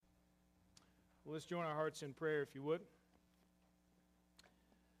Well, let's join our hearts in prayer, if you would.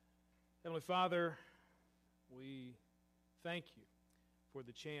 Heavenly Father, we thank you for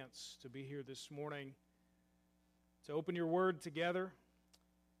the chance to be here this morning, to open your word together,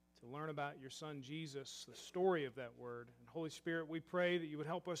 to learn about your Son Jesus, the story of that word. And Holy Spirit, we pray that you would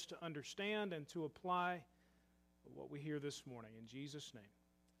help us to understand and to apply what we hear this morning. In Jesus' name,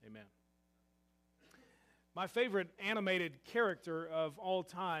 amen. My favorite animated character of all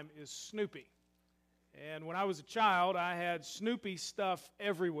time is Snoopy. And when I was a child, I had Snoopy stuff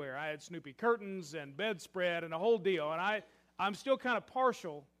everywhere. I had Snoopy curtains and bedspread and a whole deal. And I'm still kind of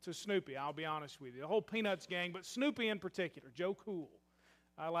partial to Snoopy, I'll be honest with you. The whole Peanuts gang, but Snoopy in particular, Joe Cool.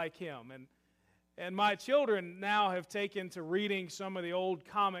 I like him. And my children now have taken to reading some of the old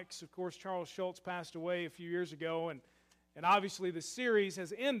comics. Of course, Charles Schulz passed away a few years ago, and obviously the series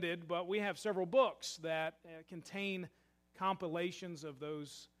has ended, but we have several books that contain compilations of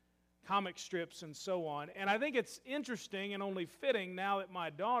those comic strips and so on. And I think it's interesting and only fitting now that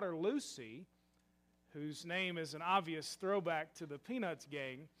my daughter Lucy, whose name is an obvious throwback to the Peanuts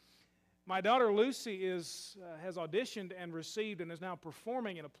gang, my daughter Lucy has auditioned and received and is now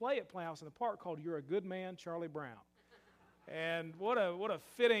performing in a play at Playhouse in the Park called You're a Good Man, Charlie Brown. And what a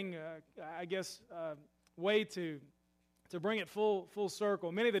fitting, way to bring it full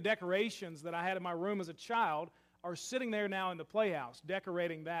circle. Many of the decorations that I had in my room as a child are sitting there now in the Playhouse,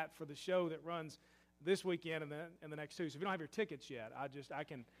 decorating that for the show that runs this weekend and the next two. So if you don't have your tickets yet,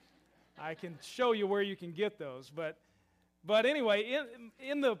 I can show you where you can get those. But anyway,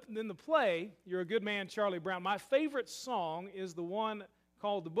 in the play, You're a Good Man, Charlie Brown, my favorite song is the one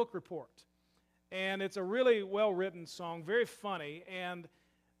called The Book Report. And it's a really well-written song, very funny, and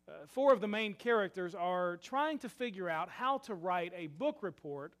four of the main characters are trying to figure out how to write a book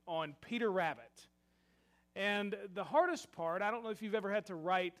report on Peter Rabbit. And the hardest part, I don't know if you've ever had to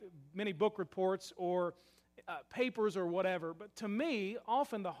write many book reports or papers or whatever, but to me,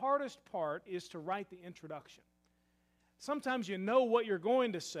 often the hardest part is to write the introduction. Sometimes you know what you're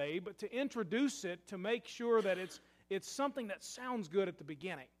going to say, but to introduce it, to make sure that it's something that sounds good at the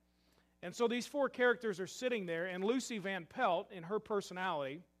beginning. And so these four characters are sitting there, and Lucy Van Pelt, in her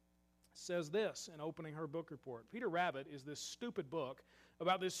personality, says this in opening her book report. Peter Rabbit is this stupid book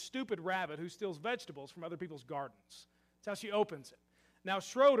about this stupid rabbit who steals vegetables from other people's gardens. That's how she opens it. Now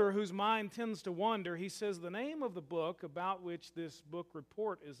Schroeder, whose mind tends to wander, he says the name of the book about which this book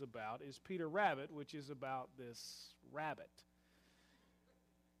report is about is Peter Rabbit, which is about this rabbit.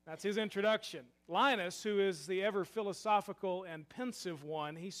 That's his introduction. Linus, who is the ever philosophical and pensive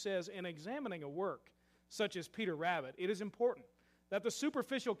one, he says, in examining a work such as Peter Rabbit, it is important that the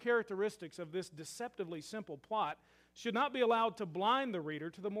superficial characteristics of this deceptively simple plot should not be allowed to blind the reader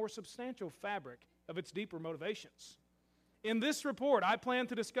to the more substantial fabric of its deeper motivations. In this report, I plan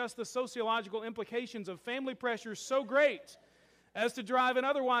to discuss the sociological implications of family pressures so great as to drive an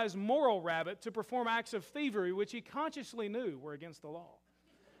otherwise moral rabbit to perform acts of thievery which he consciously knew were against the law.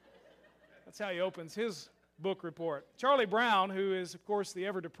 That's how he opens his book report. Charlie Brown, who is, of course, the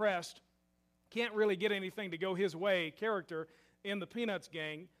ever-depressed, can't really get anything to go his way character in the Peanuts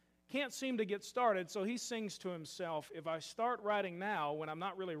gang, can't seem to get started, so he sings to himself, if I start writing now when I'm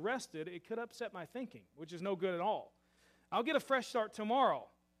not really rested, it could upset my thinking, which is no good at all. I'll get a fresh start tomorrow,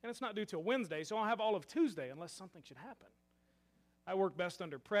 and it's not due till Wednesday, so I'll have all of Tuesday unless something should happen. I work best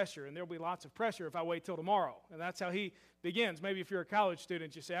under pressure, and there'll be lots of pressure if I wait till tomorrow. And that's how he begins. Maybe if you're a college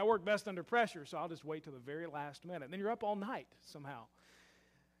student, you say, I work best under pressure, so I'll just wait till the very last minute. And then you're up all night somehow.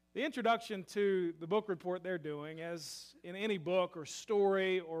 The introduction to the book report they're doing, as in any book or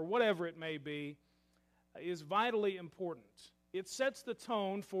story or whatever it may be, is vitally important. It sets the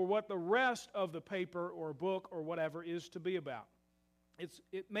tone for what the rest of the paper or book or whatever is to be about.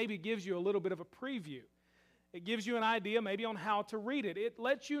 It maybe gives you a little bit of a preview. It gives you an idea maybe on how to read it. It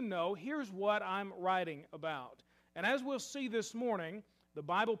lets you know, here's what I'm writing about. And as we'll see this morning, the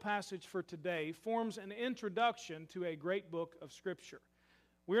Bible passage for today forms an introduction to a great book of Scripture.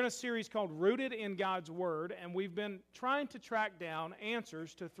 We're in a series called Rooted in God's Word, and we've been trying to track down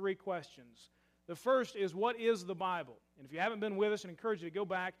answers to three questions. The first is, what is the Bible? And if you haven't been with us, I encourage you to go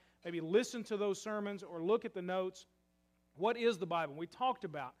back, maybe listen to those sermons or look at the notes. What is the Bible? We talked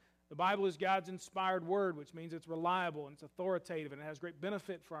about the Bible is God's inspired word, which means it's reliable and it's authoritative and it has great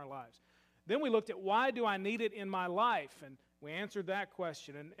benefit for our lives. Then we looked at why do I need it in my life? And we answered that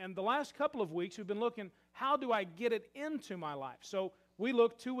question. And the last couple of weeks we've been looking, how do I get it into my life? So we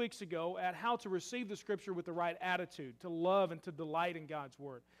looked 2 weeks ago at how to receive the Scripture with the right attitude, to love and to delight in God's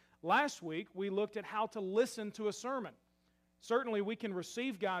Word. Last week we looked at how to listen to a sermon. Certainly we can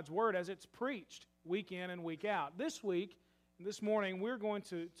receive God's Word as it's preached week in and week out. This week, this morning we're going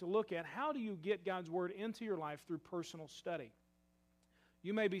to look at how do you get God's Word into your life through personal study.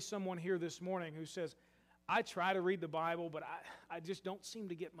 You may be someone here this morning who says, I try to read the Bible, but I just don't seem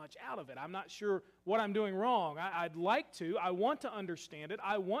to get much out of it. I'm not sure what I'm doing wrong. I'd like to. I want to understand it.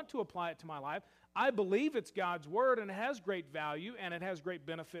 I want to apply it to my life. I believe it's God's Word and it has great value and it has great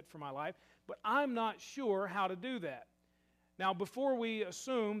benefit for my life, but I'm not sure how to do that. Now, before we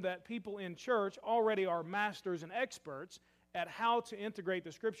assume that people in church already are masters and experts at how to integrate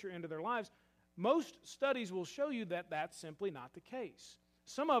the Scripture into their lives, most studies will show you that that's simply not the case.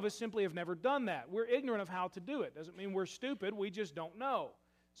 Some of us simply have never done that. We're ignorant of how to do it. Doesn't mean we're stupid. We just don't know.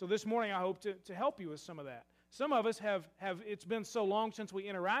 So this morning I hope to help you with some of that. Some of us have it's been so long since we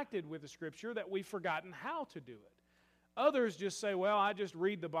interacted with the Scripture that we've forgotten how to do it. Others just say, well, I just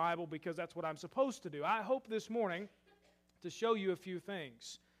read the Bible because that's what I'm supposed to do. I hope this morning to show you a few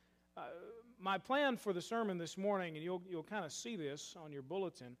things. My plan for the sermon this morning, and you'll kind of see this on your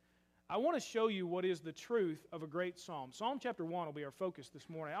bulletin, I want to show you what is the truth of a great psalm. Psalm chapter 1 will be our focus this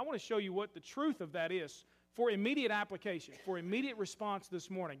morning. I want to show you what the truth of that is for immediate application, for immediate response this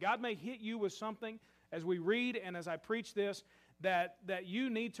morning. God may hit you with something as we read and as I preach this that you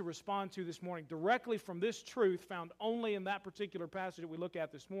need to respond to this morning directly from this truth found only in that particular passage that we look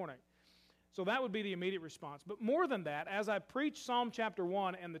at this morning. So that would be the immediate response. But more than that, as I preach Psalm chapter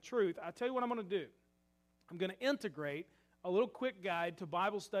 1 and the truth, I tell you what I'm going to do. I'm going to integrate a little quick guide to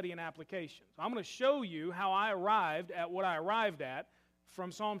Bible study and application. So I'm going to show you how I arrived at what I arrived at from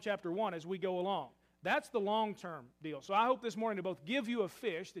Psalm chapter 1 as we go along. That's the long-term deal. So I hope this morning to both give you a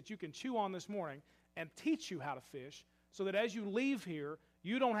fish that you can chew on this morning and teach you how to fish so that as you leave here,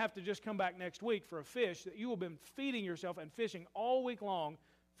 you don't have to just come back next week for a fish, that you will have been feeding yourself and fishing all week long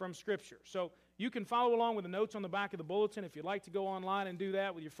from Scripture. So you can follow along with the notes on the back of the bulletin. If you'd like to go online and do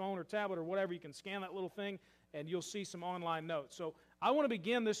that with your phone or tablet or whatever, you can scan that little thing and you'll see some online notes. So I want to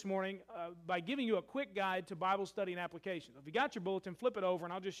begin this morning by giving you a quick guide to Bible study and application. If you got your bulletin, flip it over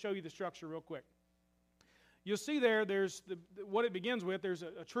and I'll just show you the structure real quick. You'll see there's what it begins with. There's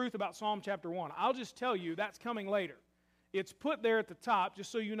a truth about Psalm chapter 1. I'll just tell you that's coming later. It's put there at the top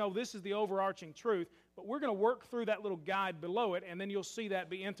just so you know this is the overarching truth, but we're going to work through that little guide below it, and then you'll see that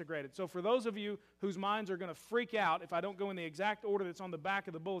be integrated. So for those of you whose minds are going to freak out if I don't go in the exact order that's on the back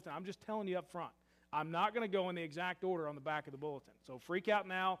of the bulletin, I'm just telling you up front. I'm not going to go in the exact order on the back of the bulletin. So freak out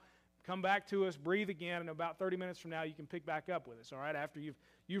now, come back to us, breathe again, and about 30 minutes from now you can pick back up with us, all right, after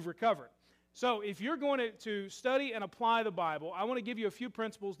you've recovered. So if you're going to study and apply the Bible, I want to give you a few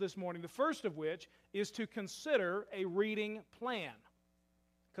principles this morning, the first of which is to consider a reading plan.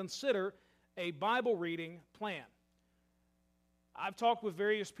 Consider a Bible reading plan. I've talked with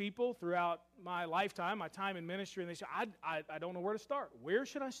various people throughout my lifetime, my time in ministry, and they say, I don't know where to start. Where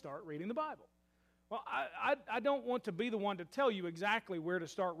should I start reading the Bible? Well, I don't want to be the one to tell you exactly where to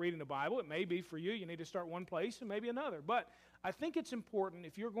start reading the Bible. It may be for you. You need to start one place and maybe another. But I think it's important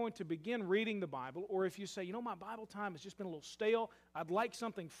if you're going to begin reading the Bible, or if you say, my Bible time has just been a little stale, I'd like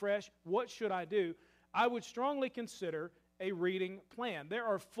something fresh, what should I do? I would strongly consider a reading plan. There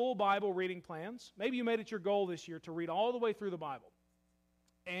are full Bible reading plans. Maybe you made it your goal this year to read all the way through the Bible,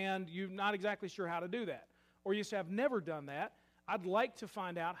 and you're not exactly sure how to do that. Or you say, I've never done that. I'd like to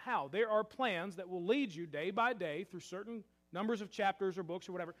find out how. There are plans that will lead you day by day through certain numbers of chapters or books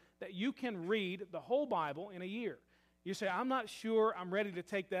or whatever that you can read the whole Bible in a year. You say, I'm not sure I'm ready to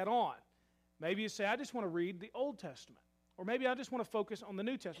take that on. Maybe you say, I just want to read the Old Testament. Or maybe I just want to focus on the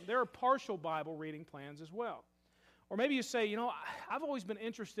New Testament. There are partial Bible reading plans as well. Or maybe you say, I've always been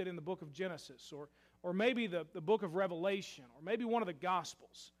interested in the book of Genesis, or maybe the book of Revelation, or maybe one of the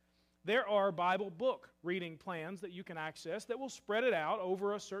Gospels. There are Bible book reading plans that you can access that will spread it out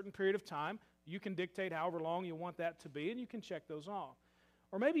over a certain period of time. You can dictate however long you want that to be, and you can check those off.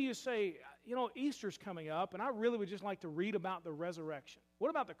 Or maybe you say, Easter's coming up, and I really would just like to read about the resurrection. What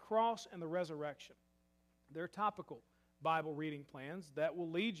about the cross and the resurrection? They're topical Bible reading plans that will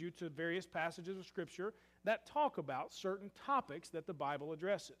lead you to various passages of Scripture that talk about certain topics that the Bible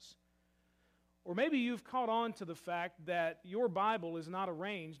addresses. Or maybe you've caught on to the fact that your Bible is not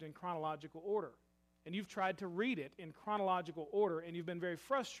arranged in chronological order, and you've tried to read it in chronological order, and you've been very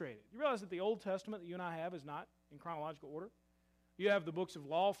frustrated. You realize that the Old Testament that you and I have is not in chronological order? You have the books of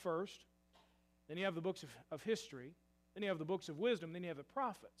law first, then you have the books of history, then you have the books of wisdom, then you have the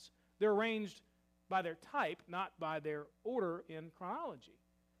prophets. They're arranged by their type, not by their order in chronology.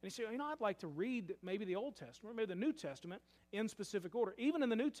 And you say, I'd like to read maybe the Old Testament, or maybe the New Testament in specific order. Even in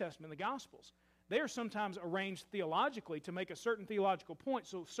the New Testament, the Gospels, they are sometimes arranged theologically to make a certain theological point,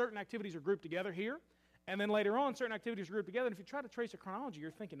 so certain activities are grouped together here, And then later on, certain activities are grouped together. And if you try to trace a chronology,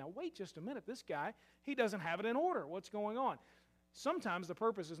 you're thinking, now wait just a minute, this guy, he doesn't have it in order. What's going on? Sometimes the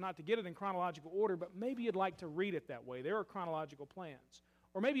purpose is not to get it in chronological order, but maybe you'd like to read it that way. There are chronological plans.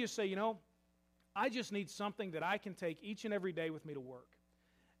 Or maybe you say, I just need something that I can take each and every day with me to work.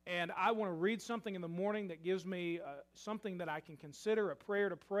 And I want to read something in the morning that gives me something that I can consider, a prayer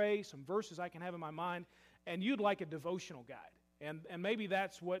to pray, some verses I can have in my mind, and you'd like a devotional guide. And maybe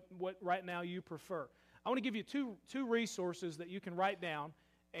that's what right now you prefer. I want to give you two resources that you can write down,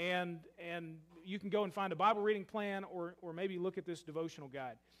 and you can go and find a Bible reading plan or maybe look at this devotional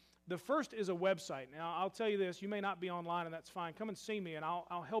guide. The first is a website. Now, I'll tell you this, you may not be online, and that's fine. Come and see me, and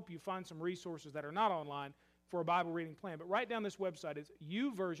I'll help you find some resources that are not online for a Bible reading plan. But write down this website. It's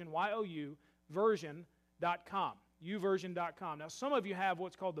YouVersion, Y-O-U, version.com, YouVersion.com. Now, some of you have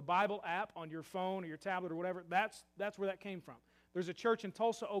what's called the Bible app on your phone or your tablet or whatever. That's where that came from. There's a church in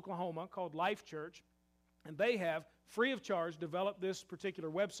Tulsa, Oklahoma called Life Church, and they have, free of charge, developed this particular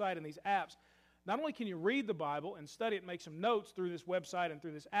website and these apps. Not only can you read the Bible and study it and make some notes through this website and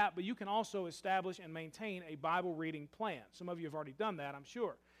through this app, but you can also establish and maintain a Bible reading plan. Some of you have already done that, I'm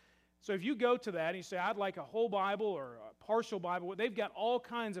sure. So if you go to that and you say, I'd like a whole Bible or a partial Bible, they've got all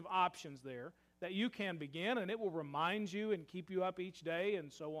kinds of options there that you can begin, and it will remind you and keep you up each day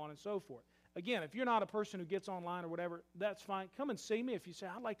and so on and so forth. Again, if you're not a person who gets online or whatever, that's fine. Come and see me. If you say,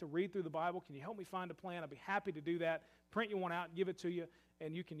 I'd like to read through the Bible, can you help me find a plan? I'd be happy to do that. Print you one out and give it to you,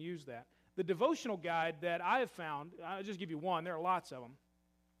 and you can use that. The devotional guide that I have found, I'll just give you one. There are lots of them.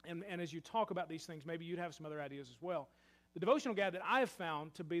 And as you talk about these things, maybe you'd have some other ideas as well. The devotional guide that I have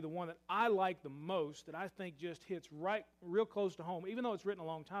found to be the one that I like the most, that I think just hits right real close to home, even though it's written a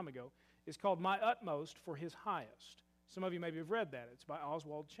long time ago, is called My Utmost for His Highest. Some of you maybe have read that. It's by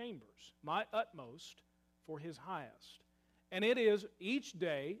Oswald Chambers. My Utmost for His Highest. And it is each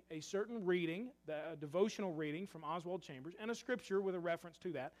day a certain reading, a devotional reading from Oswald Chambers, and a scripture with a reference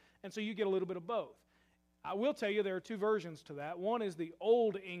to that. And so you get a little bit of both. I will tell you there are two versions to that. One is the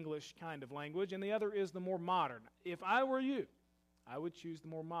old English kind of language, and the other is the more modern. If I were you, I would choose the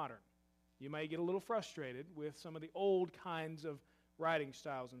more modern. You may get a little frustrated with some of the old kinds of writing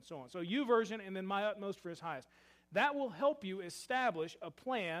styles and so on. So YouVersion and then My Utmost for His Highest. That will help you establish a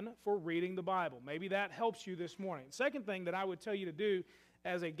plan for reading the Bible. Maybe that helps you this morning. Second thing that I would tell you to do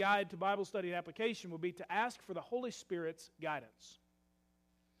as a guide to Bible study and application would be to ask for the Holy Spirit's guidance.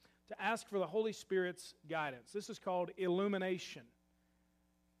 To ask for the Holy Spirit's guidance. This is called illumination.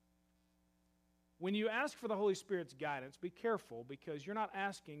 When you ask for the Holy Spirit's guidance, be careful, because you're not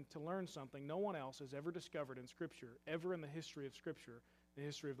asking to learn something no one else has ever discovered in Scripture, ever in the history of Scripture, the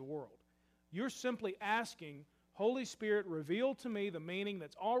history of the world. You're simply asking, Holy Spirit, reveal to me the meaning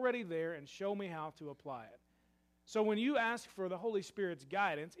that's already there and show me how to apply it. So when you ask for the Holy Spirit's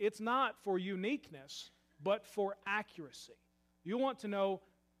guidance, it's not for uniqueness, but for accuracy. You want to know,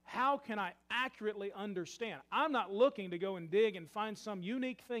 how can I accurately understand? I'm not looking to go and dig and find some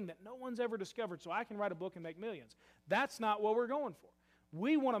unique thing that no one's ever discovered so I can write a book and make millions. That's not what we're going for.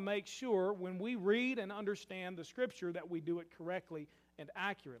 We want to make sure when we read and understand the Scripture that we do it correctly and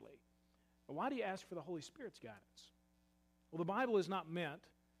accurately. But why do you ask for the Holy Spirit's guidance? Well, the Bible is not meant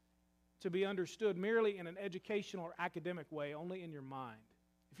to be understood merely in an educational or academic way, only in your mind.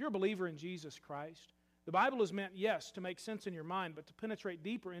 If you're a believer in Jesus Christ, the Bible is meant, yes, to make sense in your mind, but to penetrate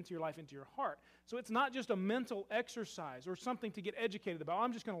deeper into your life, into your heart. So it's not just a mental exercise or something to get educated about.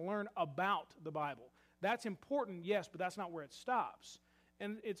 I'm just going to learn about the Bible. That's important, yes, but that's not where it stops.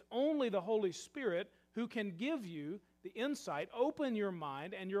 And it's only the Holy Spirit who can give you the insight, open your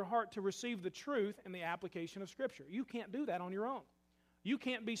mind and your heart to receive the truth and the application of Scripture. You can't do that on your own. You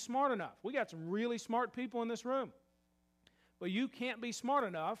can't be smart enough. We got some really smart people in this room. But you can't be smart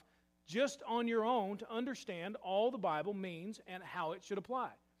enough just on your own to understand all the Bible means and how it should apply.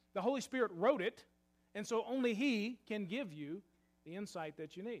 The Holy Spirit wrote it, and so only He can give you the insight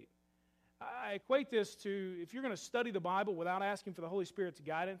that you need. I equate this to, if you're going to study the Bible without asking for the Holy Spirit's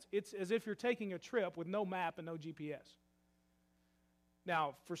guidance, it's as if you're taking a trip with no map and no GPS.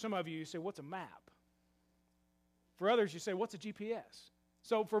 Now, for some of you, you say, what's a map? For others, you say, what's a GPS?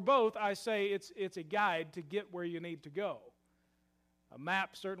 So for both, I say it's a guide to get where you need to go. A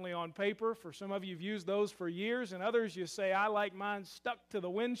map certainly on paper. For some of you, you've used those for years, and others you say, I like mine stuck to the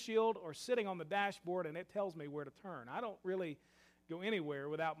windshield or sitting on the dashboard, and it tells me where to turn. I don't really go anywhere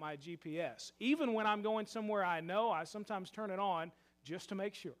without my GPS. Even when I'm going somewhere I know, I sometimes turn it on just to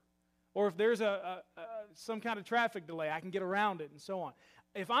make sure. Or if there's some kind of traffic delay, I can get around it and so on.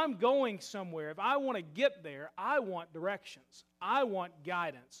 If I'm going somewhere, if I want to get there, I want directions. I want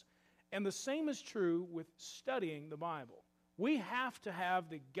guidance. And the same is true with studying the Bible. We have to have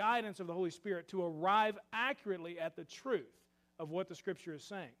the guidance of the Holy Spirit to arrive accurately at the truth of what the Scripture is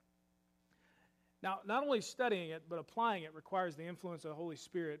saying. Now, not only studying it, but applying it requires the influence of the Holy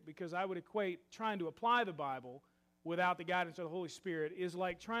Spirit, because I would equate trying to apply the Bible without the guidance of the Holy Spirit is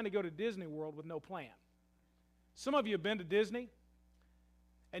like trying to go to Disney World with no plan. Some of you have been to Disney,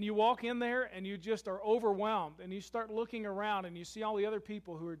 and you walk in there and you just are overwhelmed, and you start looking around and you see all the other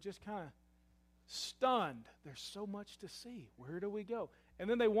people who are just kind of stunned. There's so much to see. Where do we go? And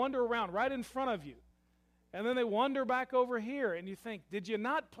then they wander around right in front of you. And then they wander back over here, and you think, did you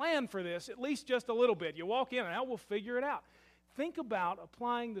not plan for this at least just a little bit? You walk in, and now we'll figure it out. Think about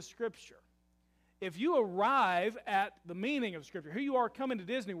applying the Scripture. If you arrive at the meaning of Scripture, here you are coming to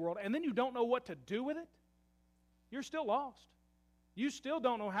Disney World, and then you don't know what to do with it, you're still lost. You still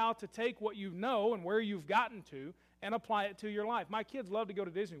don't know how to take what you know and where you've gotten to and apply it to your life. My kids love to go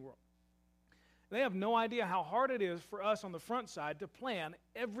to Disney World. They have no idea how hard it is for us on the front side to plan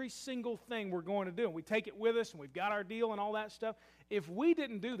every single thing we're going to do. And we take it with us, and we've got our deal and all that stuff. If we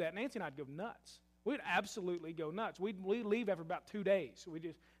didn't do that, Nancy and I'd go nuts. We'd absolutely go nuts. We'd leave after about 2 days.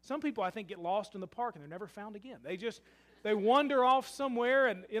 Some people, I think, get lost in the park, and they're never found again. They wander off somewhere,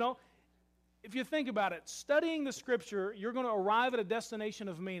 and, if you think about it, studying the Scripture, you're going to arrive at a destination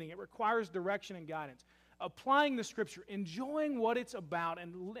of meaning. It requires direction and guidance. Applying the Scripture, enjoying what it's about,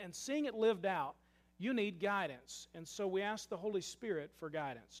 and seeing it lived out, you need guidance. And so we ask the Holy Spirit for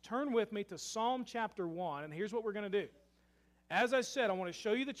guidance. Turn with me to Psalm chapter 1, and here's what we're going to do. As I said, I want to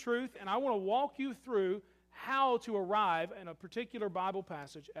show you the truth, and I want to walk you through how to arrive in a particular Bible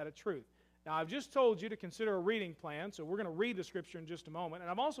passage at a truth. Now, I've just told you to consider a reading plan, so we're going to read the Scripture in just a moment, and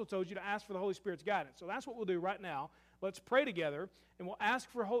I've also told you to ask for the Holy Spirit's guidance. So that's what we'll do right now. Let's pray together, and we'll ask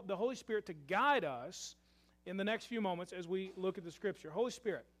for the Holy Spirit to guide us in the next few moments as we look at the Scripture. Holy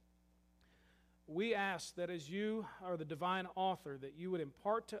Spirit, we ask that as you are the divine author, that you would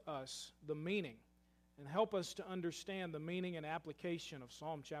impart to us the meaning and help us to understand the meaning and application of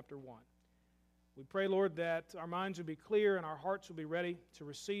Psalm chapter 1. We pray, Lord, that our minds would be clear and our hearts would be ready to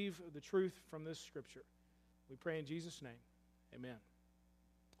receive the truth from this Scripture. We pray in Jesus' name. Amen.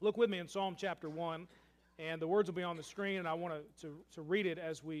 Look with me in Psalm chapter 1, and the words will be on the screen, and I want to read it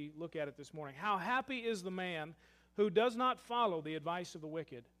as we look at it this morning. How happy is the man who does not follow the advice of the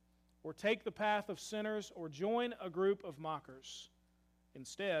wicked, or take the path of sinners, or join a group of mockers.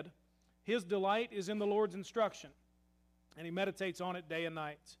 Instead, his delight is in the Lord's instruction, and he meditates on it day and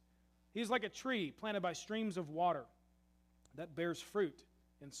night. He is like a tree planted by streams of water that bears fruit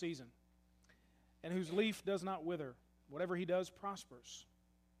in season, and whose leaf does not wither. Whatever he does prospers.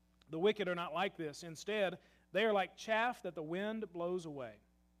 The wicked are not like this. Instead, they are like chaff that the wind blows away.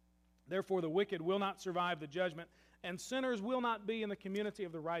 Therefore, the wicked will not survive the judgment, and sinners will not be in the community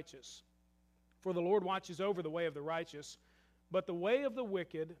of the righteous. For the Lord watches over the way of the righteous, but the way of the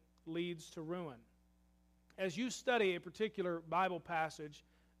wicked leads to ruin. As you study a particular Bible passage,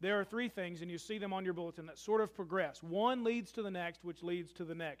 there are three things, and you see them on your bulletin, that sort of progress. One leads to the next, which leads to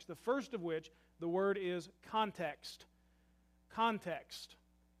the next. The first of which, the word is context. Context.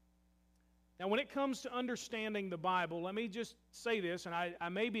 Now, when it comes to understanding the Bible, let me just say this, and I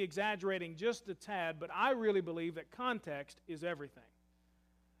may be exaggerating just a tad, but I really believe that context is everything.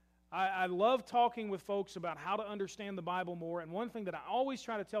 I love talking with folks about how to understand the Bible more, and one thing that I always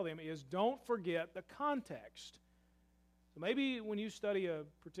try to tell them is don't forget the context. So maybe when you study a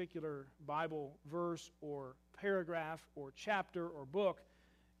particular Bible verse or paragraph or chapter or book,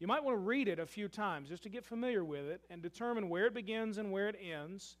 you might want to read it a few times just to get familiar with it and determine where it begins and where it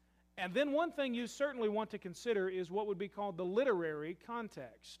ends. And then one thing you certainly want to consider is what would be called the literary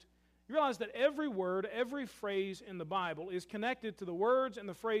context. You realize that every word, every phrase in the Bible is connected to the words and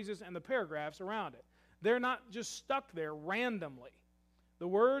the phrases and the paragraphs around it. They're not just stuck there randomly. The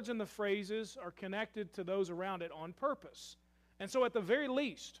words and the phrases are connected to those around it on purpose. And so at the very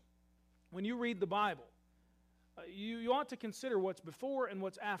least, when you read the Bible, you ought to consider what's before and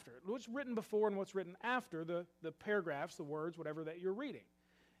what's after. What's written before and what's written after the paragraphs, the words, whatever that you're reading.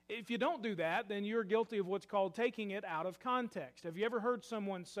 If you don't do that, then you're guilty of what's called taking it out of context. Have you ever heard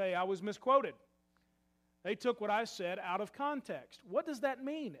someone say, I was misquoted? They took what I said out of context. What does that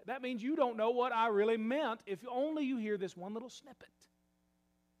mean? That means you don't know what I really meant if only you hear this one little snippet.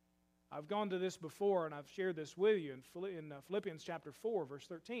 I've gone to this before, and I've shared this with you in Philippians chapter 4, verse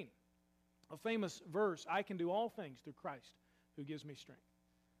 13. A famous verse, I can do all things through Christ who gives me strength.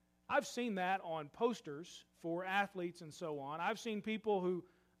 I've seen that on posters for athletes and so on. I've seen people who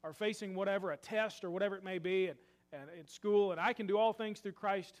are facing whatever, a test or whatever it may be at school, and I can do all things through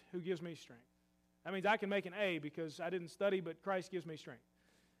Christ who gives me strength. That means I can make an A because I didn't study, but Christ gives me strength.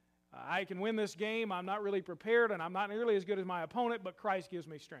 I can win this game. I'm not really prepared, and I'm not nearly as good as my opponent, but Christ gives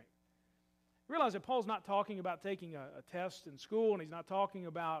me strength. Realize that Paul's not talking about taking a test in school, and he's not talking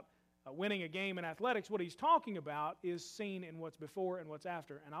about winning a game in athletics. What he's talking about is seen in what's before and what's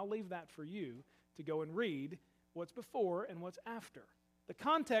after, and I'll leave that for you to go and read what's before and what's after. The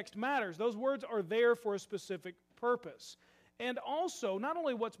context matters. Those words are there for a specific purpose. And also, not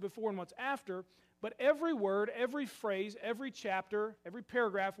only what's before and what's after, but every word, every phrase, every chapter, every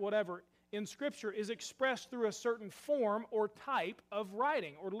paragraph, whatever, in Scripture is expressed through a certain form or type of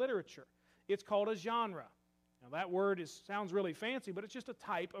writing or literature. It's called a genre. Now, that word sounds really fancy, but it's just a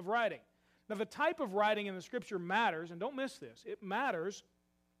type of writing. Now, the type of writing in the Scripture matters, and don't miss this. It matters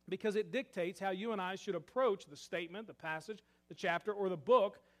because it dictates how you and I should approach the statement, the passage, the chapter, or the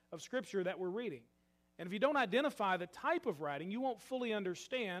book of Scripture that we're reading. And if you don't identify the type of writing, you won't fully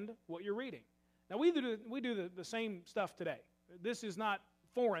understand what you're reading. Now, we do the same stuff today. This is not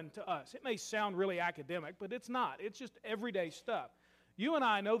foreign to us. It may sound really academic, but it's not. It's just everyday stuff. You and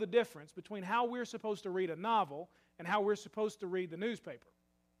I know the difference between how we're supposed to read a novel and how we're supposed to read the newspaper.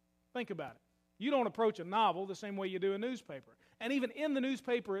 Think about it. You don't approach a novel the same way you do a newspaper. And even in the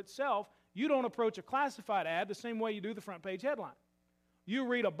newspaper itself, you don't approach a classified ad the same way you do the front page headline. You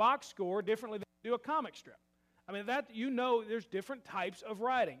read a box score differently than you do a comic strip. I mean, that you know there's different types of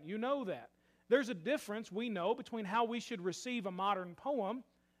writing. You know that. There's a difference, we know, between how we should receive a modern poem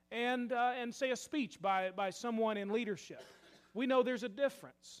and say, a speech by someone in leadership. We know there's a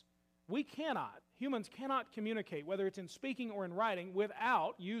difference. Humans cannot communicate, whether it's in speaking or in writing,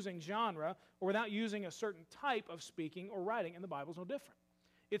 without using genre or without using a certain type of speaking or writing, and the Bible's no different.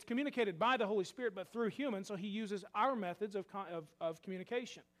 It's communicated by the Holy Spirit, but through humans, so He uses our methods of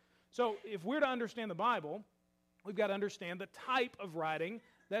communication. So if we're to understand the Bible, we've got to understand the type of writing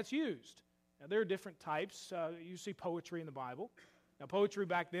that's used. Now, there are different types. You see poetry in the Bible. Now, poetry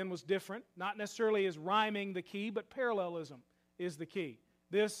back then was different. Not necessarily is rhyming the key, but parallelism is the key.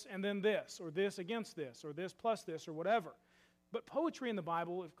 This and then this, or this against this, or this plus this, or whatever. But poetry in the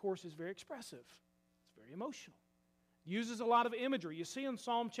Bible, of course, is very expressive. It's very emotional. It uses a lot of imagery. You see in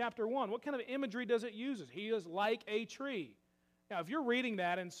Psalm chapter 1, what kind of imagery does it use? He is like a tree. Now, if you're reading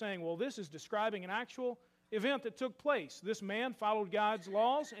that and saying, well, this is describing an actual event that took place. This man followed God's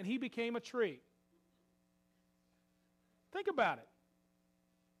laws, and he became a tree. Think about it.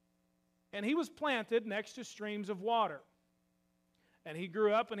 And he was planted next to streams of water. And he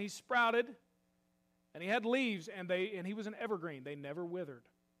grew up, and he sprouted, and he had leaves, and he was an evergreen. They never withered.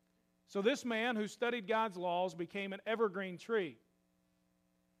 So this man who studied God's laws became an evergreen tree.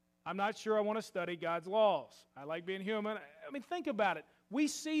 I'm not sure I want to study God's laws. I like being human. I mean, think about it. We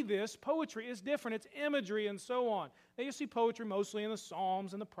see this. Poetry is different. It's imagery and so on. Now, you see poetry mostly in the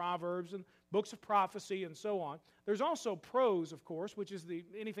Psalms and the Proverbs and books of prophecy and so on. There's also prose, of course, which is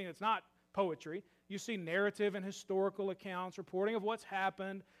anything that's not poetry. You see narrative and historical accounts, reporting of what's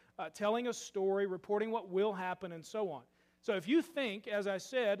happened, telling a story, reporting what will happen, and so on. So if you think, as I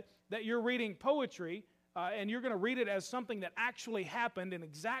said, that you're reading poetry and you're going to read it as something that actually happened in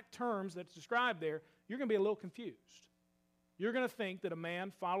exact terms that's described there, you're going to be a little confused. You're going to think that a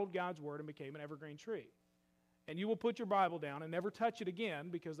man followed God's word and became an evergreen tree. And you will put your Bible down and never touch it again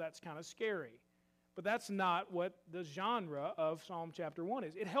because that's kind of scary. But that's not what the genre of Psalm chapter 1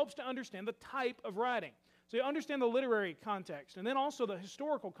 is. It helps to understand the type of writing. So you understand the literary context and then also the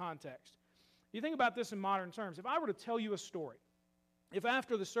historical context. You think about this in modern terms. If I were to tell you a story, if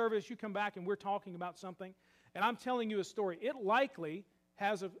after the service you come back and we're talking about something and I'm telling you a story, it likely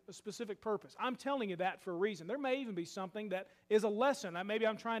has a specific purpose. I'm telling you that for a reason. There may even be something that is a lesson that maybe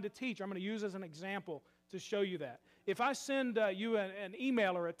I'm trying to teach. I'm going to use as an example to show you that. If I send you an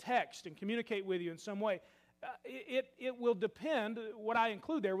email or a text and communicate with you in some way, it will depend, what I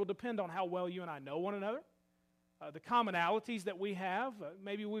include there will depend on how well you and I know one another, the commonalities that we have.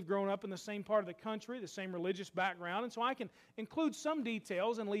 Maybe we've grown up in the same part of the country, the same religious background, and so I can include some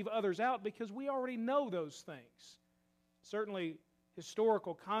details and leave others out because we already know those things. Certainly,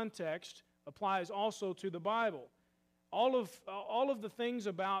 historical context applies also to the Bible. All of the things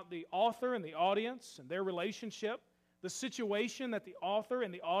about the author and the audience and their relationship, the situation that the author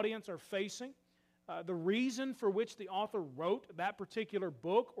and the audience are facing, the reason for which the author wrote that particular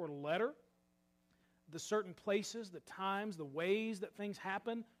book or letter, the certain places, the times, the ways that things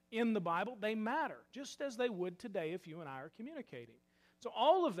happen in the Bible, they matter, just as they would today if you and I are communicating. So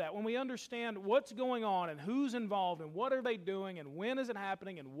all of that, when we understand what's going on and who's involved and what are they doing and when is it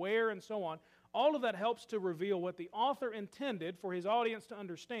happening and where and so on, all of that helps to reveal what the author intended for his audience to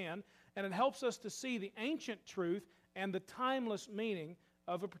understand, and it helps us to see the ancient truth and the timeless meaning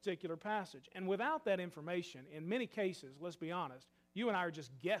of a particular passage. And without that information, in many cases, let's be honest, you and I are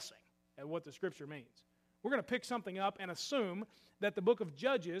just guessing at what the Scripture means. We're going to pick something up and assume that the book of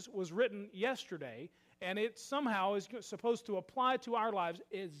Judges was written yesterday, and it somehow is supposed to apply to our lives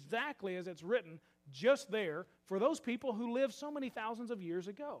exactly as it's written just there for those people who lived so many thousands of years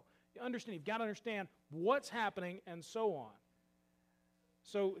ago. You've got to understand what's happening and so on.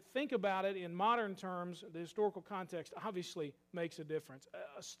 So think about it in modern terms. The historical context obviously makes a difference.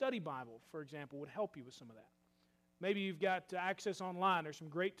 A study Bible, for example, would help you with some of that. Maybe you've got access online. There's some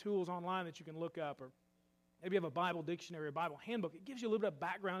great tools online that you can look up, or maybe you have a Bible dictionary or Bible handbook. It gives you a little bit of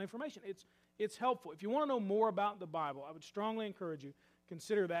background information. It's helpful. If you want to know more about the Bible, I would strongly encourage you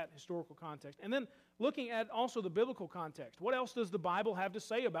consider that historical context. And then looking at also the biblical context. What else does the Bible have to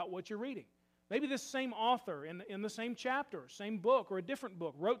say about what you're reading? Maybe this same author in the same chapter, same book, or a different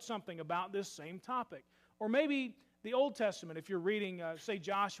book wrote something about this same topic. Or maybe the Old Testament, if you're reading, say,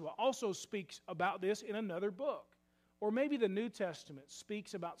 Joshua, also speaks about this in another book. Or maybe the New Testament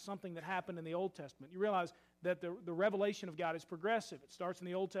speaks about something that happened in the Old Testament. You realize that the revelation of God is progressive. It starts in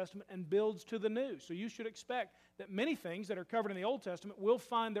the Old Testament and builds to the New. So you should expect that many things that are covered in the Old Testament will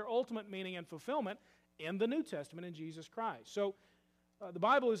find their ultimate meaning and fulfillment in the New Testament in Jesus Christ. So the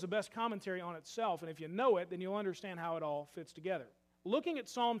Bible is the best commentary on itself, and if you know it, then you'll understand how it all fits together. Looking at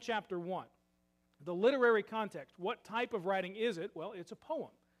Psalm chapter 1, the literary context, what type of writing is it? Well, it's a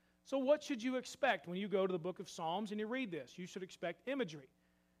poem. So what should you expect when you go to the book of Psalms and you read this? You should expect imagery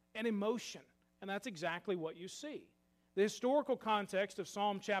and emotion, and that's exactly what you see. The historical context of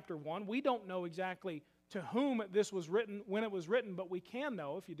Psalm chapter 1, we don't know exactly to whom this was written, when it was written, but we can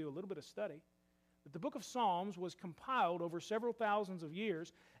know, if you do a little bit of study, that the book of Psalms was compiled over several thousands of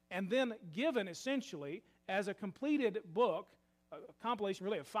years and then given essentially as a completed book, a compilation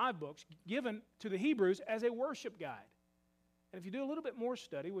really of 5 books, given to the Hebrews as a worship guide. And if you do a little bit more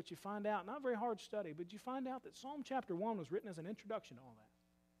study, which you find out, not very hard study, but you find out that Psalm chapter 1 was written as an introduction to all that.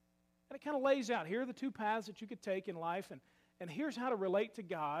 And it kind of lays out, here are the 2 paths that you could take in life, and here's how to relate to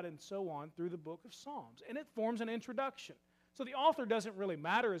God and so on through the book of Psalms. And it forms an introduction. So the author doesn't really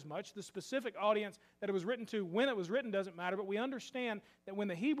matter as much. The specific audience that it was written to, when it was written, doesn't matter. But we understand that when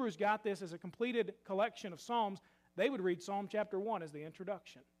the Hebrews got this as a completed collection of Psalms, they would read Psalm chapter 1 as the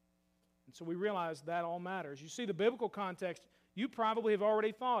introduction. And so we realize that all matters. You see the biblical context you probably have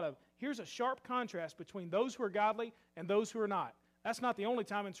already thought of. Here's a sharp contrast between those who are godly and those who are not. That's not the only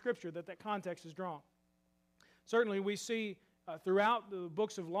time in Scripture that context is drawn. Certainly we see throughout the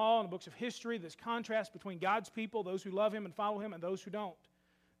books of law and the books of history this contrast between God's people, those who love Him and follow Him, and those who don't.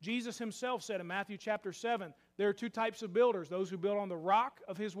 Jesus Himself said in Matthew chapter 7, there are 2 types of builders, those who build on the rock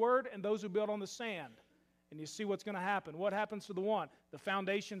of His Word and those who build on the sand. And you see what's going to happen. What happens to the one? The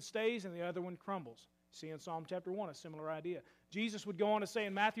foundation stays and the other one crumbles. See in Psalm chapter 1 a similar idea. Jesus would go on to say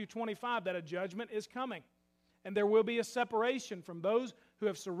in Matthew 25 that a judgment is coming. And there will be a separation from those who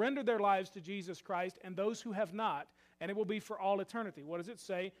have surrendered their lives to Jesus Christ and those who have not. And it will be for all eternity. What does it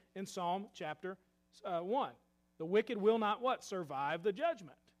say in Psalm chapter 1? The wicked will not what? Survive the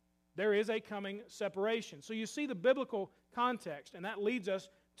judgment. There is a coming separation. So you see the biblical context, and that leads us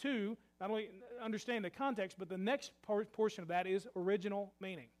to not only understand the context, but the next portion of that is original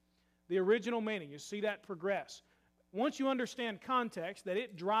meaning. The original meaning. You see that progress. Once you understand context, that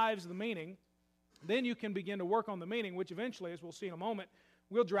it drives the meaning, then you can begin to work on the meaning, which eventually, as we'll see in a moment,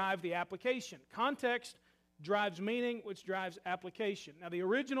 will drive the application. Context drives meaning, which drives application. Now, the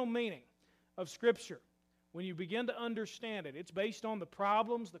original meaning of Scripture, when you begin to understand it, it's based on the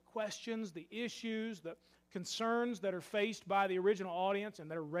problems, the questions, the issues, the concerns that are faced by the original audience and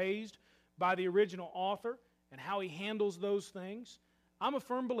that are raised by the original author and how he handles those things. I'm a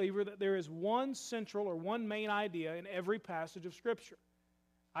firm believer that there is one central or one main idea in every passage of Scripture.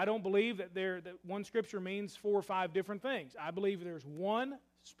 I don't believe that one Scripture means 4 or 5 different things. I believe there's one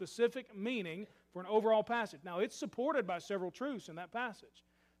specific meaning for an overall passage. Now, it's supported by several truths in that passage.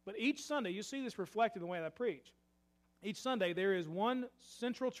 But each Sunday, you see this reflected in the way that I preach. Each Sunday, there is one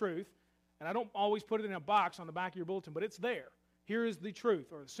central truth, and I don't always put it in a box on the back of your bulletin, but it's there. Here is the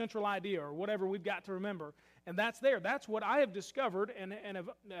truth, or the central idea, or whatever we've got to remember. And that's there. That's what I have discovered and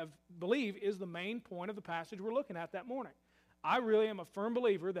have believe is the main point of the passage we're looking at that morning. I really am a firm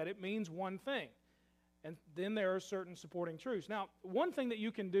believer that it means one thing. And then there are certain supporting truths. Now, one thing that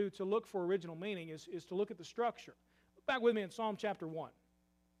you can do to look for original meaning is to look at the structure. Look back with me in Psalm chapter 1.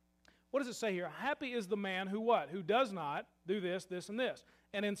 What does it say here? Happy is the man who what? Who does not do this, this, and this.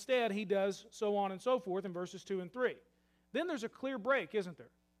 And instead he does so on and so forth in verses 2 and 3. Then there's a clear break, isn't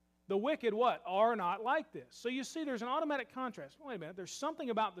there? The wicked what? Are not like this. So you see there's an automatic contrast. Wait a minute. There's something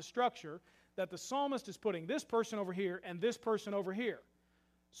about the structure that the psalmist is putting this person over here and this person over here.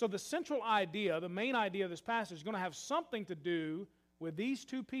 So the central idea, the main idea of this passage is going to have something to do with these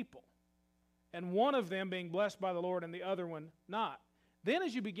two people, and one of them being blessed by the Lord and the other one not. Then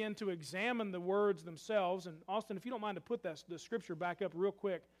as you begin to examine the words themselves, and Austin, if you don't mind to put the scripture back up real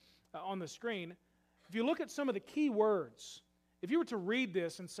quick on the screen, if you look at some of the key words, if you were to read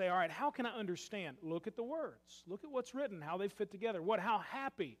this and say, all right, how can I understand? Look at the words. Look at what's written, how they fit together. How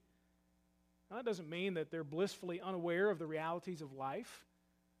happy. Now, that doesn't mean that they're blissfully unaware of the realities of life.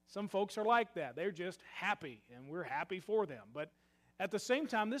 Some folks are like that. They're just happy, and we're happy for them. But at the same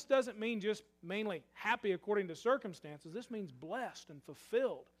time, this doesn't mean just mainly happy according to circumstances. This means blessed and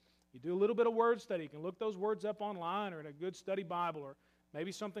fulfilled. You do a little bit of word study. You can look those words up online or in a good study Bible or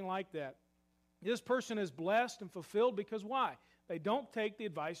maybe something like that. This person is blessed and fulfilled because why? They don't take the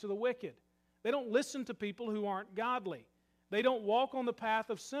advice of the wicked. They don't listen to people who aren't godly. They don't walk on the path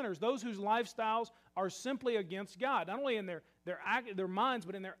of sinners, those whose lifestyles are simply against God, not only in their minds,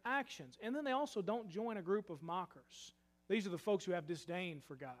 but in their actions. And then they also don't join a group of mockers. These are the folks who have disdain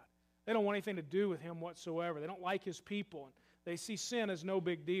for God. They don't want anything to do with Him whatsoever. They don't like His people. And they see sin as no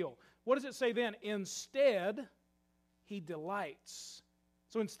big deal. What does it say then? Instead, he delights.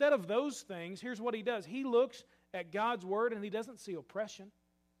 So instead of those things, here's what he does. He looks at God's Word and he doesn't see oppression.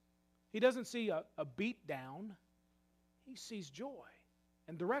 He doesn't see a beat down. He sees joy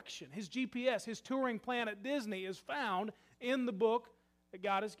and direction. His GPS, his touring plan at Disney is found in the book that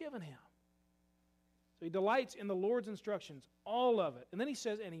God has given him. So he delights in the Lord's instructions, all of it. And then he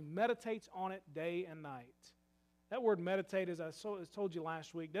says, and he meditates on it day and night. That word meditate, as I told you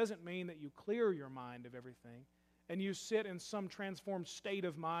last week, doesn't mean that you clear your mind of everything and you sit in some transformed state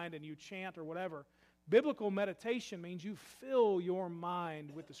of mind and you chant or whatever. Biblical meditation means you fill your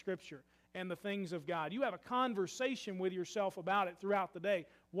mind with the Scripture and the things of God. You have a conversation with yourself about it throughout the day.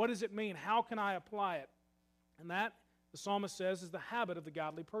 What does it mean? How can I apply it? And that, the psalmist says, is the habit of the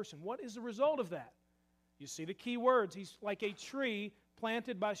godly person. What is the result of that? You see the key words. He's like a tree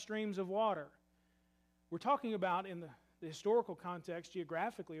planted by streams of water. We're talking about, in the historical context,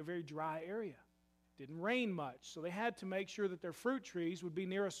 geographically, a very dry area. Didn't rain much, so they had to make sure that their fruit trees would be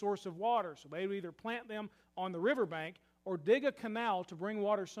near a source of water. So they would either plant them on the riverbank or dig a canal to bring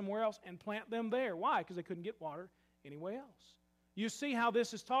water somewhere else and plant them there. Why? Because they couldn't get water anywhere else. You see how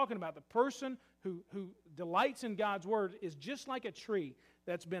this is talking about. The person who delights in God's Word is just like a tree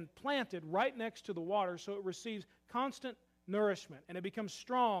that's been planted right next to the water, so it receives constant nourishment, and it becomes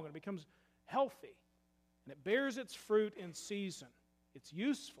strong, and it becomes healthy, and it bears its fruit in season. It's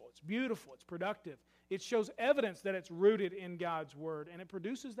useful, it's beautiful, it's productive. It shows evidence that it's rooted in God's Word, and it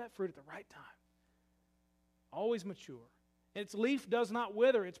produces that fruit at the right time. Always mature. Its leaf does not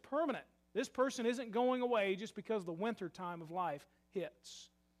wither, it's permanent. This person isn't going away just because the winter time of life hits.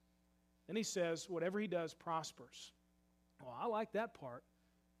 Then he says, whatever he does prospers. Well, I like that part.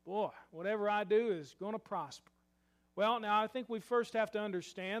 Boy, whatever I do is going to prosper. Well, now I think we first have to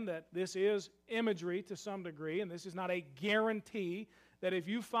understand that this is imagery to some degree, and this is not a guarantee that if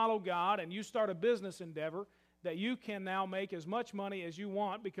you follow God and you start a business endeavor, that you can now make as much money as you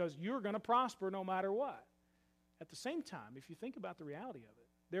want because you're going to prosper no matter what. At the same time, if you think about the reality of it,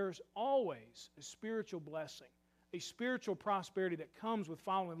 there's always a spiritual blessing, a spiritual prosperity that comes with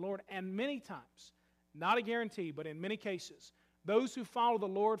following the Lord, and many times, not a guarantee, but in many cases, those who follow the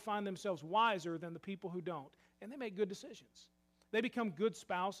Lord find themselves wiser than the people who don't, and they make good decisions. They become good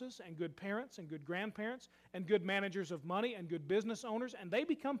spouses and good parents and good grandparents and good managers of money and good business owners, and they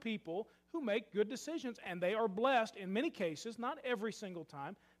become people who make good decisions, and they are blessed in many cases, not every single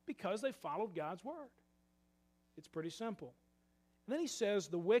time, because they followed God's Word. It's pretty simple. And then he says,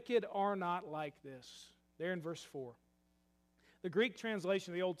 the wicked are not like this. There in verse 4. The Greek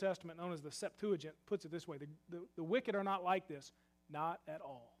translation of the Old Testament, known as the Septuagint, puts it this way. The wicked are not like this. Not at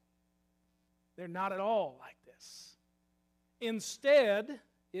all. They're not at all like this. Instead,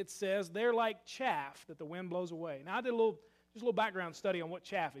 it says they're like chaff that the wind blows away. Now, I did just a little background study on what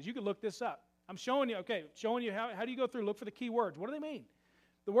chaff is. You can look this up. I'm showing you, how do you go through, look for the key words. What do they mean?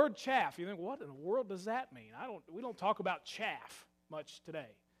 The word chaff, you think, what in the world does that mean? We don't talk about chaff much today.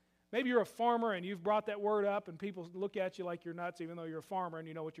 Maybe you're a farmer and you've brought that word up and people look at you like you're nuts even though you're a farmer and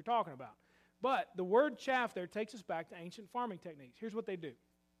you know what you're talking about. But the word chaff there takes us back to ancient farming techniques. Here's what they do.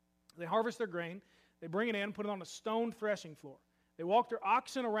 They harvest their grain, they bring it in, put it on a stone threshing floor. They walk their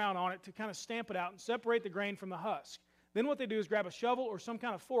oxen around on it to kind of stamp it out and separate the grain from the husk. Then what they do is grab a shovel or some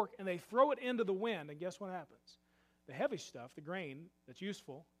kind of fork and they throw it into the wind, and guess what happens? The heavy stuff, the grain that's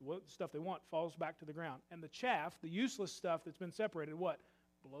useful, the stuff they want, falls back to the ground. And the chaff, the useless stuff that's been separated, what?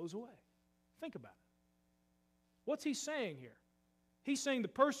 Blows away. Think about it. What's he saying here? He's saying the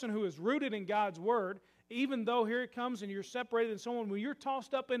person who is rooted in God's Word, even though here it comes and you're separated and so on, when you're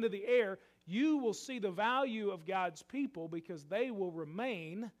tossed up into the air, you will see the value of God's people because they will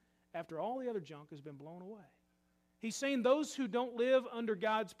remain after all the other junk has been blown away. He's saying those who don't live under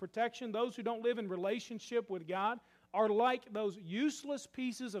God's protection, those who don't live in relationship with God, are like those useless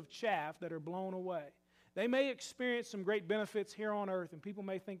pieces of chaff that are blown away. They may experience some great benefits here on earth, and people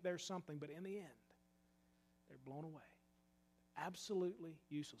may think there's something, but in the end, they're blown away. Absolutely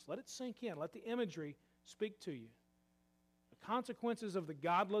useless. Let it sink in. Let the imagery speak to you. The consequences of the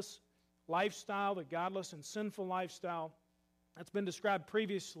godless lifestyle, the godless and sinful lifestyle that's been described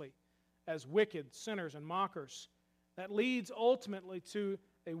previously as wicked, sinners, and mockers, that leads ultimately to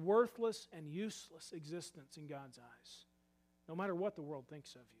a worthless and useless existence in God's eyes, no matter what the world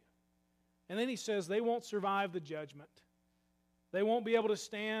thinks of you. And then he says they won't survive the judgment. They won't be able to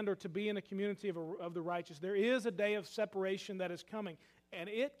stand or to be in a community of the righteous. There is a day of separation that is coming, and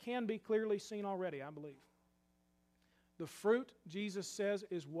it can be clearly seen already, I believe. The fruit, Jesus says,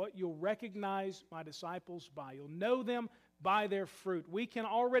 is what you'll recognize my disciples by. You'll know them by their fruit. We can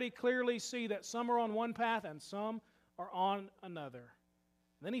already clearly see that some are on one path and some are on another.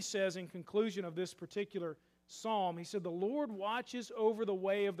 And then he says in conclusion of this particular psalm, he said, the Lord watches over the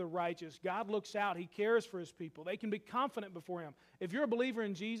way of the righteous. God looks out. He cares for His people. They can be confident before Him. If you're a believer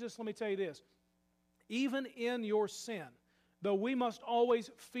in Jesus, let me tell you this. Even in your sin, though we must always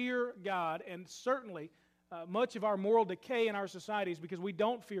fear God, and certainly much of our moral decay in our society is because we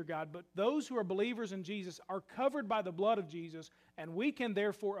don't fear God, but those who are believers in Jesus are covered by the blood of Jesus, and we can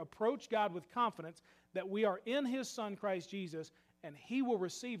therefore approach God with confidence that we are in His Son, Christ Jesus, and He will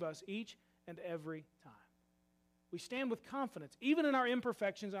receive us each and every time. We stand with confidence, even in our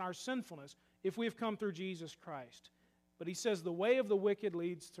imperfections and our sinfulness, if we have come through Jesus Christ. But he says the way of the wicked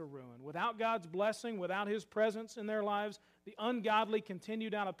leads to ruin. Without God's blessing, without His presence in their lives, the ungodly continue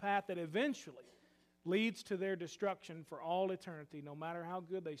down a path that eventually leads to their destruction for all eternity, no matter how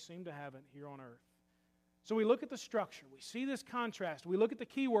good they seem to have it here on earth. So we look at the structure, we see this contrast, we look at the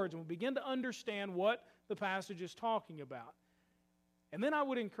key words, and we begin to understand what the passage is talking about. And then I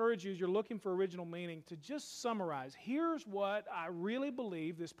would encourage you, as you're looking for original meaning, to just summarize. Here's what I really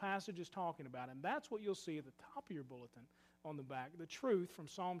believe this passage is talking about, and that's what you'll see at the top of your bulletin on the back, the truth from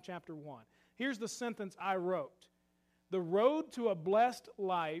Psalm chapter 1. Here's the sentence I wrote. The road to a blessed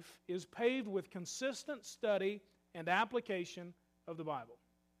life is paved with consistent study and application of the Bible.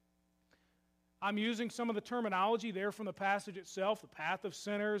 I'm using some of the terminology there from the passage itself, the path of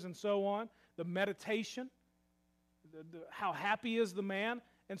sinners and so on, the meditation, how happy is the man.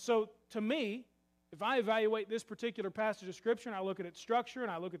 And so to me, if I evaluate this particular passage of Scripture and I look at its structure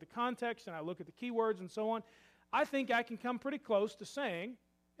and I look at the context and I look at the key words and so on, I think I can come pretty close to saying,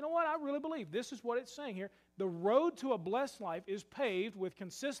 you know what, I really believe this is what it's saying here. The road to a blessed life is paved with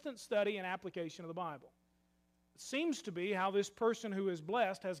consistent study and application of the Bible. It seems to be how this person who is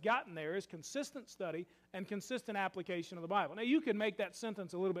blessed has gotten there is consistent study and consistent application of the Bible. Now, you can make that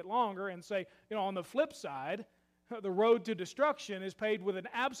sentence a little bit longer and say, you know, on the flip side, the road to destruction is paved with an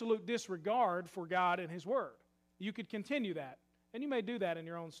absolute disregard for God and His Word. You could continue that, and you may do that in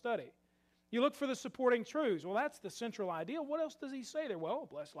your own study. You look for the supporting truths. Well, that's the central idea. What else does he say there? Well,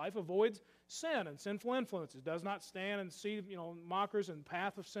 a blessed life avoids sin and sinful influences, does not stand and see, mockers and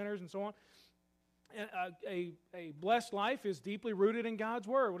path of sinners and so on. And a blessed life is deeply rooted in God's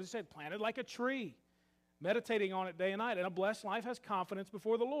Word. What does it say? Planted like a tree, meditating on it day and night. And a blessed life has confidence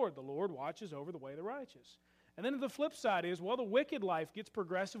before the Lord. The Lord watches over the way of the righteous. And then the flip side is, well, the wicked life gets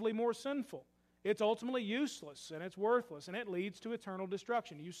progressively more sinful. It's ultimately useless and it's worthless and it leads to eternal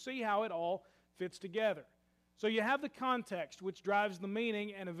destruction. You see how it all fits together. So you have the context which drives the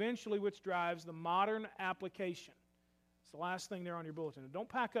meaning and eventually which drives the modern application. It's the last thing there on your bulletin. Don't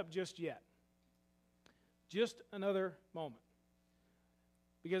pack up just yet. Just another moment.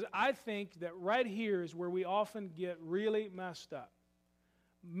 Because I think that right here is where we often get really messed up.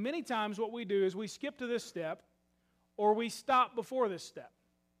 Many times what we do is we skip to this step or we stop before this step.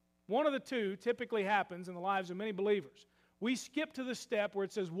 One of the two typically happens in the lives of many believers. We skip to the step where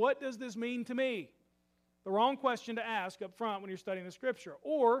it says, what does this mean to me? The wrong question to ask up front when you're studying the Scripture.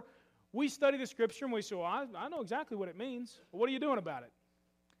 Or we study the Scripture and we say, well, I know exactly what it means. Well, what are you doing about it?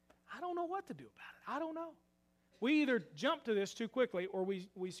 I don't know what to do about it. I don't know. We either jump to this too quickly or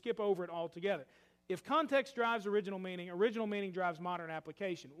we skip over it altogether. If context drives original meaning drives modern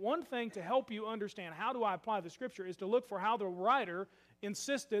application. One thing to help you understand how do I apply the Scripture is to look for how the writer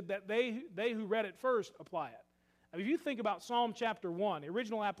insisted that they who read it first apply it. I mean, if you think about Psalm chapter 1, the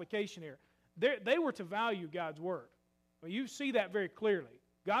original application here, they were to value God's Word. Well, you see that very clearly.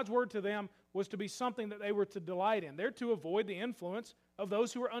 God's Word to them was to be something that they were to delight in. They're to avoid the influence of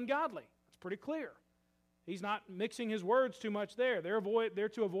those who are ungodly. It's pretty clear. He's not mixing his words too much there. They're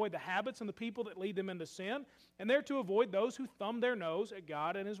to avoid the habits and the people that lead them into sin, and they're to avoid those who thumb their nose at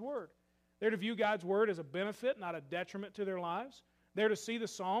God and His Word. They're to view God's Word as a benefit, not a detriment to their lives. They're to see the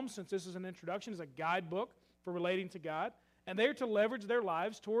Psalms, since this is an introduction, as a guidebook for relating to God. And they're to leverage their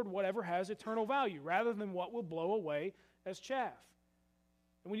lives toward whatever has eternal value, rather than what will blow away as chaff.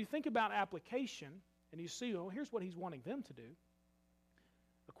 And when you think about application, and you see, oh, here's what He's wanting them to do,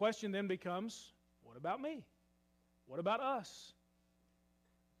 the question then becomes, what about me? What about us?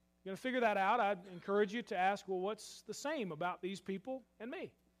 You're going to figure that out. I'd encourage you to ask, well, what's the same about these people and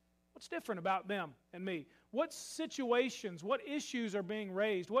me? What's different about them and me? What situations, what issues are being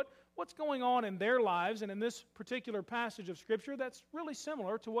raised? What's going on in their lives and in this particular passage of Scripture that's really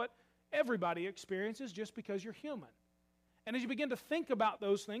similar to what everybody experiences just because you're human? And as you begin to think about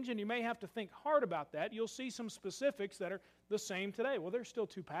those things, and you may have to think hard about that, you'll see some specifics that are the same today. Well, there's still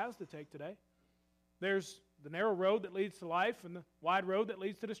two paths to take today. There's the narrow road that leads to life and the wide road that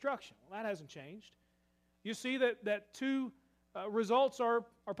leads to destruction. Well, that hasn't changed. You see that two results are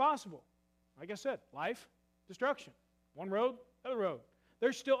possible. Like I said, life, destruction. One road, other road.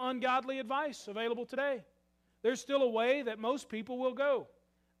 There's still ungodly advice available today. There's still a way that most people will go.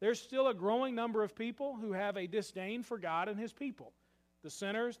 There's still a growing number of people who have a disdain for God and His people. The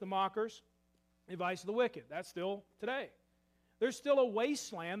sinners, the mockers, the advice of the wicked. That's still today. There's still a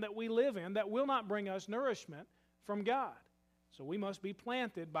wasteland that we live in that will not bring us nourishment from God. So we must be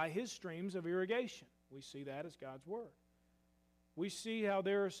planted by His streams of irrigation. We see that as God's Word. We see how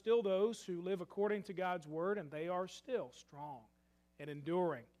there are still those who live according to God's Word, and they are still strong and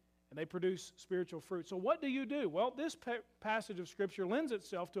enduring, and they produce spiritual fruit. So what do you do? Well, this passage of Scripture lends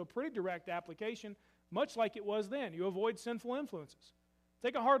itself to a pretty direct application, much like it was then. You avoid sinful influences.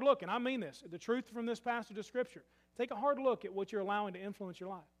 Take a hard look, and I mean this, the truth from this passage of Scripture. Take a hard look at what you're allowing to influence your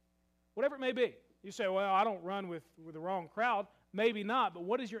life, whatever it may be. You say, well, I don't run with the wrong crowd. Maybe not, but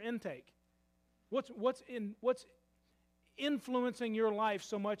what is your intake? What's influencing your life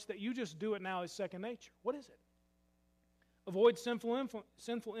so much that you just do it now as second nature? What is it? Avoid sinful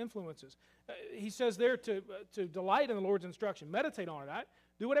influences. He says there to delight in the Lord's instruction. Meditate on it. Right?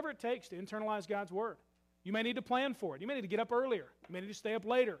 Do whatever it takes to internalize God's Word. You may need to plan for it. You may need to get up earlier. You may need to stay up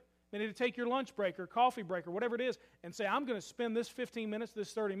later. You may need to take your lunch break or coffee break or whatever it is and say, I'm going to spend this 15 minutes,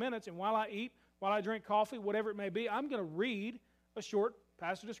 this 30 minutes, and while I eat, while I drink coffee, whatever it may be, I'm going to read a short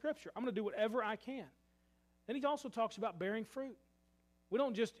passage of Scripture. I'm going to do whatever I can. Then he also talks about bearing fruit. We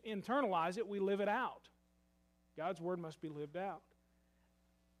don't just internalize it, we live it out. God's Word must be lived out.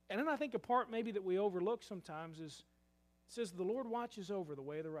 And then I think a part maybe that we overlook sometimes is, it says, the Lord watches over the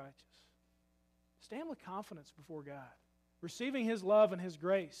way of the righteous. Stand with confidence before God, receiving His love and His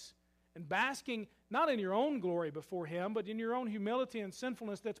grace, and basking not in your own glory before Him, but in your own humility and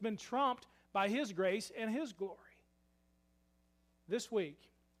sinfulness that's been trumped by His grace and His glory. This week,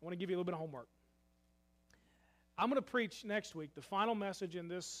 I want to give you a little bit of homework. I'm going to preach next week the final message in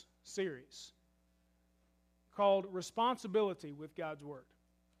this series called Responsibility with God's Word.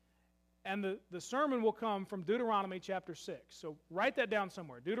 And the sermon will come from Deuteronomy chapter 6. So write that down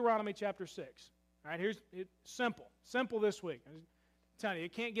somewhere. Deuteronomy chapter 6. All right, it's simple. Simple this week. I'm telling you,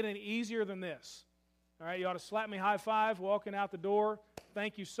 it can't get any easier than this. All right, you ought to slap me high five walking out the door.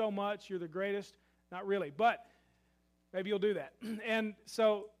 Thank you so much. You're the greatest. Not really, but maybe you'll do that. And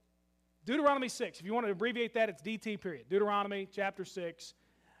so Deuteronomy 6, if you want to abbreviate that, it's DT period. Deuteronomy chapter 6.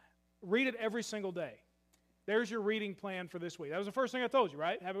 Read it every single day. There's your reading plan for this week. That was the first thing I told you,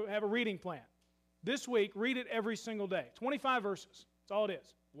 right? Have a reading plan. This week, read it every single day. 25 verses. That's all it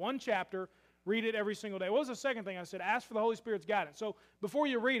is. One chapter, read it every single day. What was the second thing I said? Ask for the Holy Spirit's guidance. So before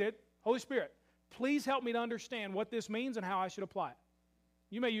you read it, Holy Spirit, please help me to understand what this means and how I should apply it.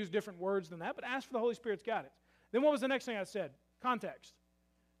 You may use different words than that, but ask for the Holy Spirit's guidance. Then what was the next thing I said? Context.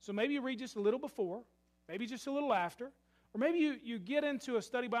 So maybe you read just a little before, maybe just a little after, or maybe you get into a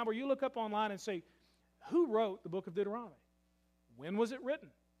study Bible, or you look up online and say, who wrote the book of Deuteronomy? When was it written?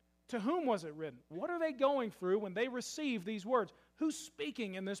 To whom was it written? What are they going through when they receive these words? Who's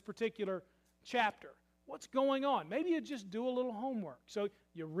speaking in this particular chapter? What's going on? Maybe you just do a little homework. So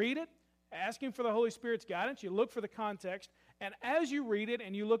you read it, asking for the Holy Spirit's guidance. You look for the context. And as you read it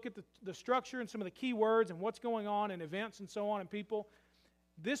and you look at the structure and some of the key words and what's going on in events and so on and people,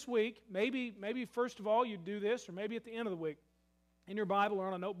 this week, maybe first of all you do this, or maybe at the end of the week, in your Bible or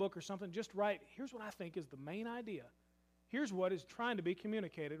on a notebook or something, just write, here's what I think is the main idea. Here's what is trying to be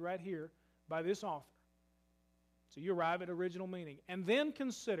communicated right here by this author. So you arrive at original meaning. And then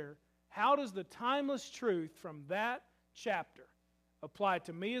consider, how does the timeless truth from that chapter apply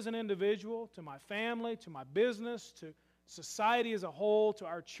to me as an individual, to my family, to my business, society as a whole, to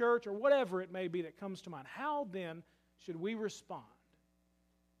our church, or whatever it may be that comes to mind. How then should we respond?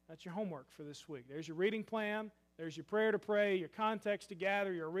 That's your homework for this week. There's your reading plan. There's your prayer to pray, your context to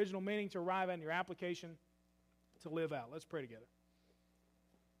gather, your original meaning to arrive at, and your application to live out. Let's pray together.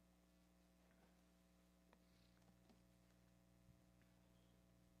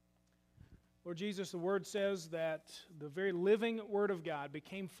 Lord Jesus, the Word says that the very living Word of God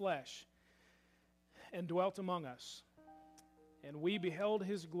became flesh and dwelt among us, and we beheld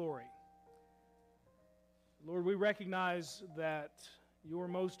His glory. Lord, we recognize that your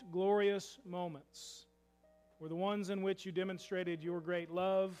most glorious moments were the ones in which you demonstrated your great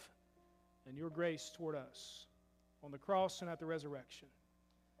love and your grace toward us on the cross and at the resurrection.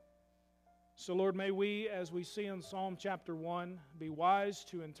 So, Lord, may we, as we see in Psalm chapter 1, be wise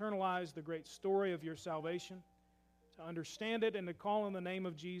to internalize the great story of your salvation, to understand it, and to call on the name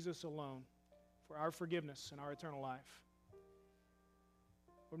of Jesus alone for our forgiveness and our eternal life.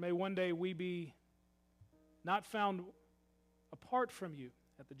 Lord, may one day we be not found apart from you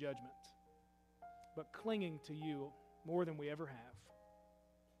at the judgment, but clinging to you more than we ever have.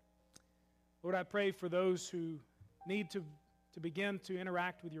 Lord, I pray for those who need to begin to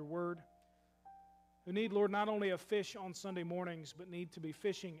interact with your word, who need, Lord, not only a fish on Sunday mornings, but need to be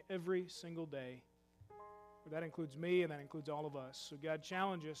fishing every single day. Lord, that includes me and that includes all of us. So God,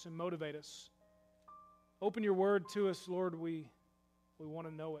 challenge us and motivate us. Open your word to us, Lord. We want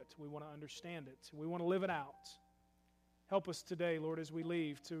to know it. We want to understand it. We want to live it out. Help us today, Lord, as we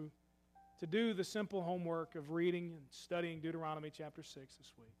leave to do the simple homework of reading and studying Deuteronomy chapter 6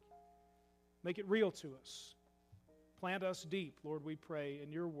 this week. Make it real to us. Plant us deep, Lord, we pray,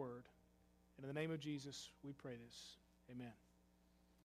 in your word. And in the name of Jesus, we pray this. Amen.